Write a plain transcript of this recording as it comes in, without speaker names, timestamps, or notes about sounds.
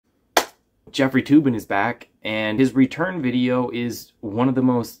Jeffrey Toobin is back, and his return video is one of the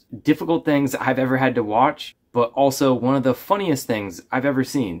most difficult things I've ever had to watch, but also one of the funniest things I've ever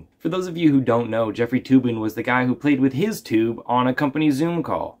seen. For those of you who don't know, Jeffrey Toobin was the guy who played with his tube on a company Zoom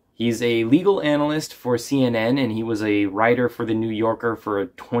call. He's a legal analyst for CNN, and he was a writer for The New Yorker for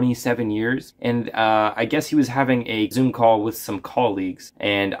 27 years. And I guess he was having a Zoom call with some colleagues,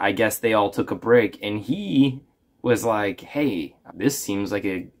 and I guess they all took a break, and he was like, hey, this seems like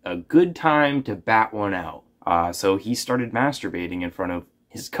a good time to bat one out. So he started masturbating in front of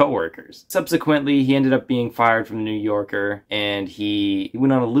his coworkers. Subsequently, he ended up being fired from The New Yorker, and he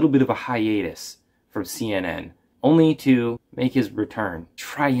went on a little bit of a hiatus from CNN, only to make his return.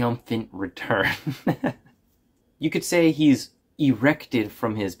 Triumphant return. You could say he's erected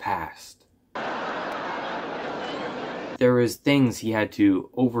from his past. There was things he had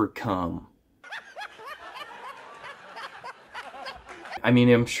to overcome. I mean,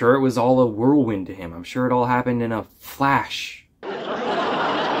 I'm sure it was all a whirlwind to him. I'm sure it all happened in a flash.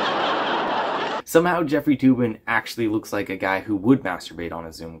 Somehow Jeffrey Toobin actually looks like a guy who would masturbate on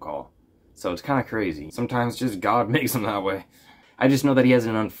a Zoom call. So it's kind of crazy. Sometimes just God makes him that way. I just know that he has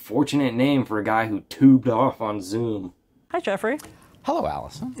an unfortunate name for a guy who tubed off on Zoom. Hi, Jeffrey. Hello,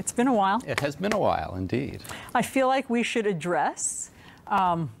 Allison. It's been a while. It has been a while, indeed. I feel like we should address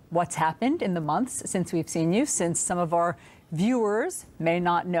what's happened in the months since we've seen you, since some of our viewers may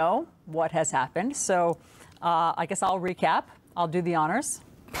not know what has happened. So I guess I'll recap. I'll do the honors.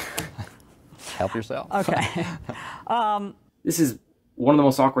 Help yourself. Okay. This is one of the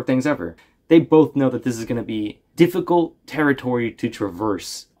most awkward things ever. They both know that this is going to be difficult territory to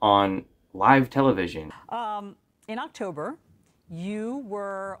traverse on live television. In October, you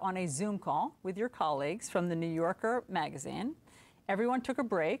were on a Zoom call with your colleagues from the New Yorker magazine. Everyone took a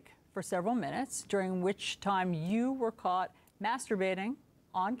break for several minutes, during which time you were caught masturbating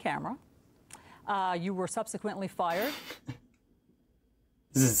on camera. You were subsequently fired.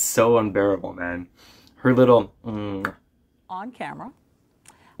 This is so unbearable, man. Her little on camera.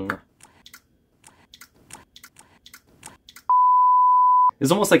 It's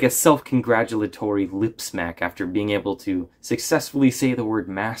almost like a self-congratulatory lip smack after being able to successfully say the word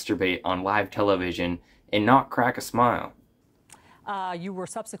masturbate on live television and not crack a smile. You were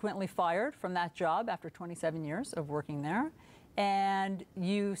subsequently fired from that job after 27 years of working there, and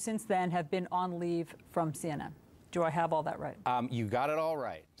you since then have been on leave from CNN. Do I have all that right? You got it all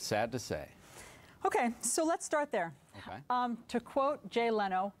right, sad to say. Okay, so let's start there. Okay. To quote Jay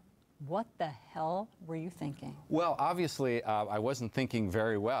Leno, what the hell were you thinking? Well, obviously, I wasn't thinking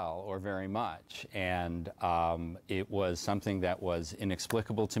very well or very much, and it was something that was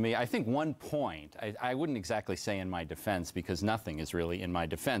inexplicable to me. I think one point, I wouldn't exactly say in my defense, because nothing is really in my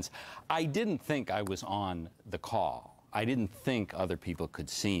defense. I didn't think I was on the call. I didn't think other people could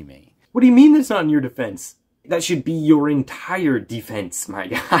see me. What do you mean that's not in your defense? That should be your entire defense, my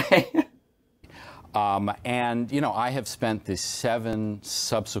guy. And, you know, I have spent the 7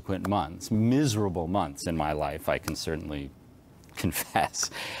 subsequent months, miserable months in my life, I can certainly confess,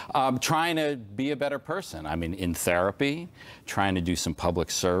 trying to be a better person. I mean, in therapy, trying to do some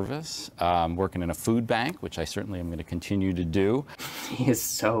public service, working in a food bank, which I certainly am going to continue to do. He is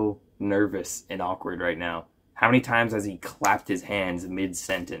so nervous and awkward right now. How many times has he clapped his hands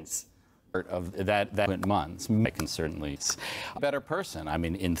mid-sentence? Of that months, I can certainly a better person. I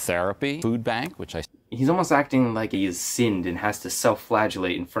mean, in therapy, food bank, which I... He's almost acting like he has sinned and has to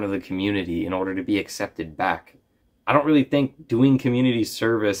self-flagellate in front of the community in order to be accepted back. I don't really think doing community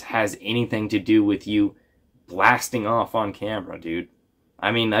service has anything to do with you blasting off on camera, dude.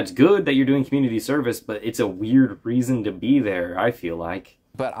 I mean, that's good that you're doing community service, but it's a weird reason to be there, I feel like.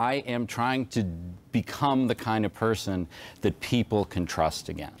 But I am trying to become the kind of person that people can trust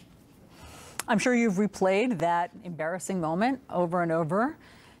again. I'm sure you've replayed that embarrassing moment over and over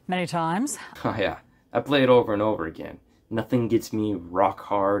many times. Oh yeah, I play it over and over again. Nothing gets me rock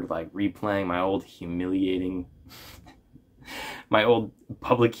hard like replaying my old humiliating, my old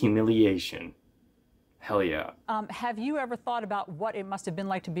public humiliation. Hell yeah. Have you ever thought about what it must have been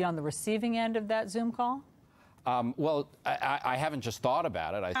like to be on the receiving end of that Zoom call? Well, I haven't just thought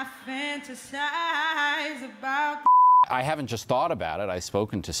about it. I fantasize about... I haven't just thought about it. I've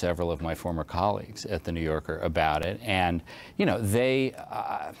spoken to several of my former colleagues at The New Yorker about it, and, you know, they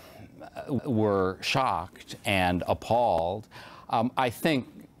were shocked and appalled. I think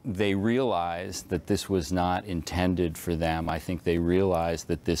they realized that this was not intended for them. I think they realized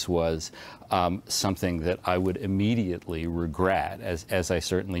that this was something that I would immediately regret, as I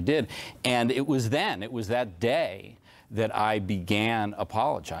certainly did. And it was then, it was that day, that I began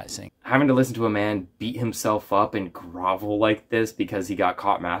apologizing. Having to listen to a man beat himself up and grovel like this because he got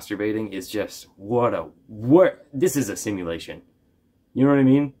caught masturbating is just, this is a simulation. You know what I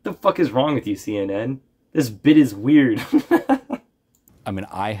mean? The fuck is wrong with you, CNN? This bit is weird. I mean,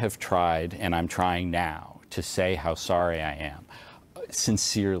 I have tried, and I'm trying now, to say how sorry I am,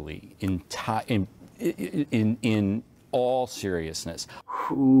 sincerely, in all seriousness.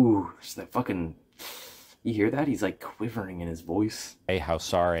 Ooh, just that fucking... You hear that? He's like quivering in his voice. Say how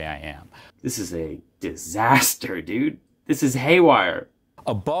sorry I am. This is a disaster, dude. This is haywire.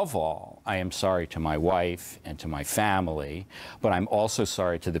 Above all, I am sorry to my wife and to my family, but I'm also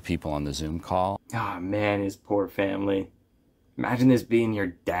sorry to the people on the Zoom call. Ah, man, his poor family. Imagine this being your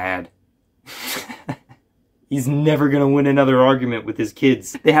dad. He's never gonna win another argument with his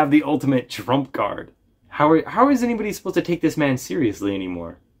kids. They have the ultimate trump card. How is anybody supposed to take this man seriously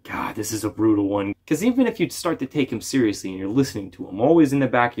anymore? God, this is a brutal one. Because even if you start to take him seriously and you're listening to him, always in the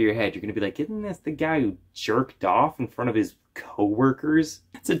back of your head, you're going to be like, isn't this the guy who jerked off in front of his co-workers?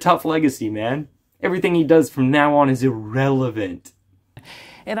 It's a tough legacy, man. Everything he does from now on is irrelevant.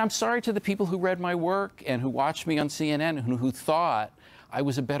 And I'm sorry to the people who read my work and who watched me on CNN and who thought I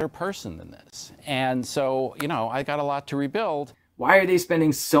was a better person than this. And so, you know, I got a lot to rebuild. Why are they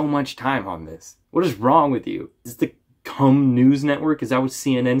spending so much time on this? What is wrong with you? Is the Cum News Network? Is that what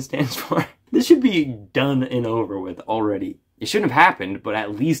CNN stands for? This should be done and over with already. It shouldn't have happened, but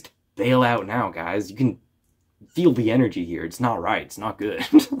at least bail out now, guys. You can feel the energy here. It's not right. It's not good.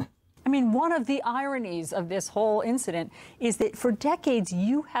 I mean, one of the ironies of this whole incident is that for decades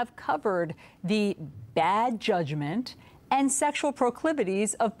you have covered the bad judgment and sexual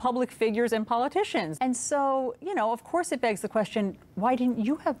proclivities of public figures and politicians. And so, you know, of course it begs the question, why didn't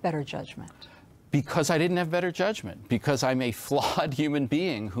you have better judgment? Because I didn't have better judgment. Because I'm a flawed human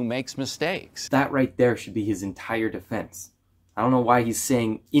being who makes mistakes. That right there should be his entire defense. I don't know why he's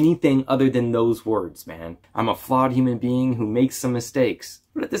saying anything other than those words, man. I'm a flawed human being who makes some mistakes.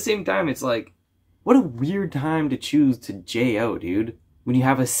 But at the same time, it's like, what a weird time to choose to JO, dude. When you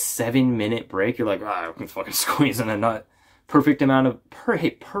have a 7-minute break, you're like, I can fucking squeeze in a nut. Perfect amount of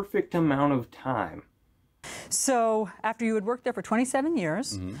time. So after you had worked there for 27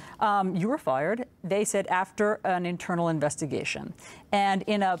 years, you were fired, they said, after an internal investigation. And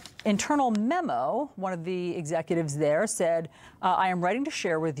in an internal memo, one of the executives there said, I am writing to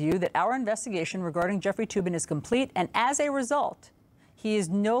share with you that our investigation regarding Jeffrey Toobin is complete, and as a result, he is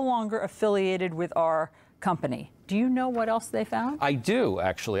no longer affiliated with our company. Do you know what else they found? I do,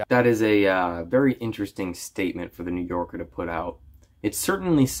 actually. That is a very interesting statement for the New Yorker to put out. It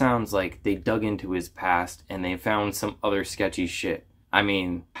certainly sounds like they dug into his past and they found some other sketchy shit. I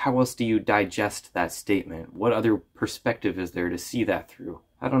mean, how else do you digest that statement? What other perspective is there to see that through?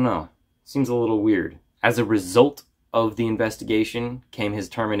 I don't know. Seems a little weird. As a result of the investigation came his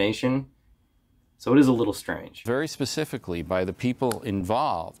termination, so it is a little strange. Very specifically by the people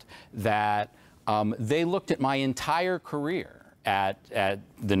involved that they looked at my entire career at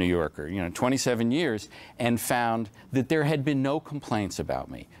the New Yorker, 27 years, and found that there had been no complaints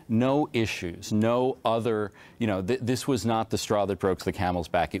about me, no issues, no other, this was not the straw that broke the camel's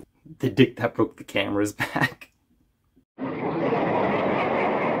back. The dick that broke the camera's back. It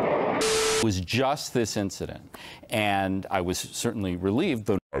was just this incident, and I was certainly relieved,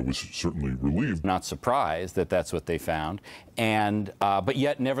 though not surprised that that's what they found, and but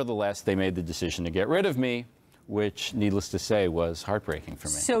yet, nevertheless, they made the decision to get rid of me, which, needless to say, was heartbreaking for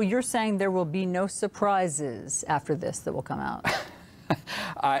me. So you're saying there will be no surprises after this that will come out?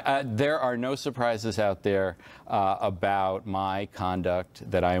 There are no surprises out there about my conduct,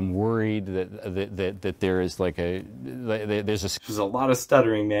 that I am worried that there is like there's a lot of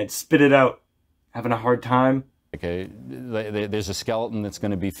stuttering, man. Spit it out. Having a hard time? There's a skeleton that's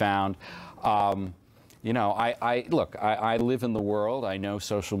going to be found. I live in the world. I know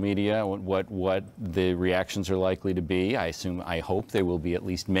social media, what the reactions are likely to be. I hope they will be at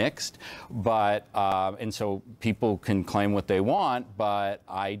least mixed. But, and so people can claim what they want, but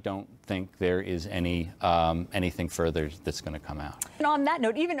I don't think there is anything further that's going to come out. And on that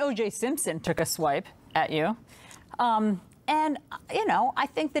note, even O.J. Simpson took a swipe at you. I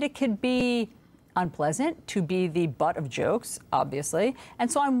think that it could be unpleasant to be the butt of jokes, obviously. And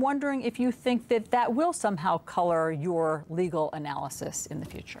so I'm wondering if you think that will somehow color your legal analysis in the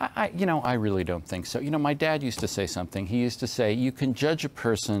future. I really don't think so. My dad used to say something. He used to say, you can judge a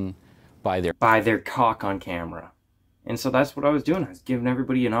person by their cock on camera. And so that's what I was doing. I was giving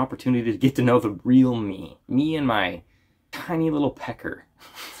everybody an opportunity to get to know the real me. Me and my tiny little pecker.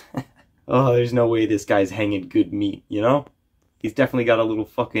 Oh, there's no way this guy's hanging good meat, He's definitely got a little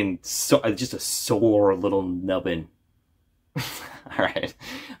fucking, just a sore little nubbin. All right,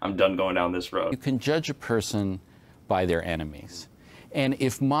 I'm done going down this road. You can judge a person by their enemies. And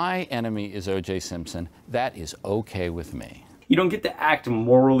if my enemy is O.J. Simpson, that is okay with me. You don't get to act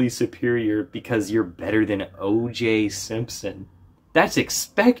morally superior because you're better than O.J. Simpson. That's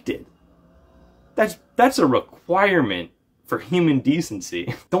expected. That's a requirement for human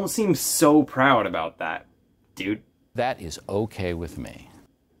decency. Don't seem so proud about that, dude. That is okay with me.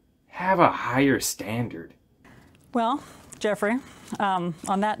 Have a higher standard. Well, Jeffrey, on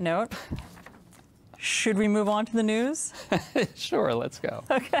that note, should we move on to the news? Sure, let's go.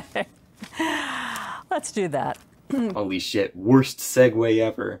 Okay. Let's do that. Holy shit, worst segue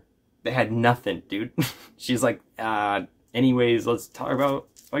ever. They had nothing, dude. She's like, anyways, let's talk about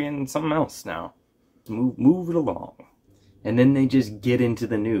fucking something else now. Move it along. And then they just get into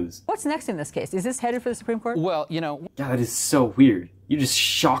the news. What's next in this case? Is this headed for the Supreme Court? Well, you know... God, that is so weird. You just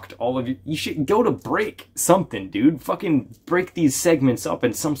shocked all of you. You should go to break something, dude. Fucking break these segments up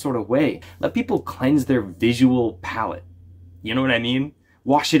in some sort of way. Let people cleanse their visual palette. You know what I mean?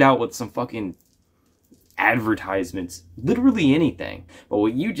 Wash it out with some fucking advertisements. Literally anything. But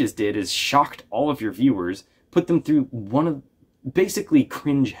what you just did is shocked all of your viewers, put them through one of basically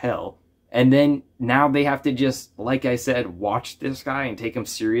cringe hell. And then now they have to just, like I said, watch this guy and take him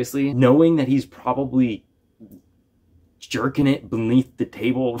seriously, knowing that he's probably jerking it beneath the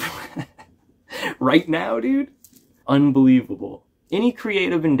table right now, dude. Unbelievable. Any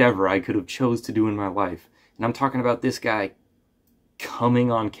creative endeavor I could have chose to do in my life. And I'm talking about this guy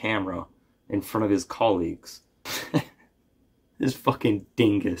coming on camera in front of his colleagues. This fucking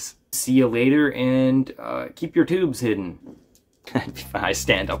dingus. See you later, and keep your tubes hidden. I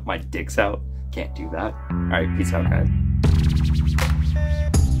stand up, my dick's out. Can't do that. Alright, peace out, guys.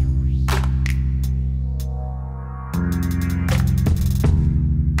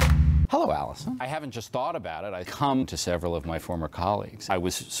 Hello, Allison. I haven't just thought about it. I come to several of my former colleagues. I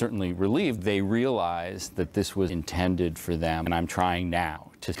was certainly relieved they realized that this was intended for them, and I'm trying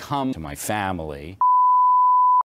now to come to my family.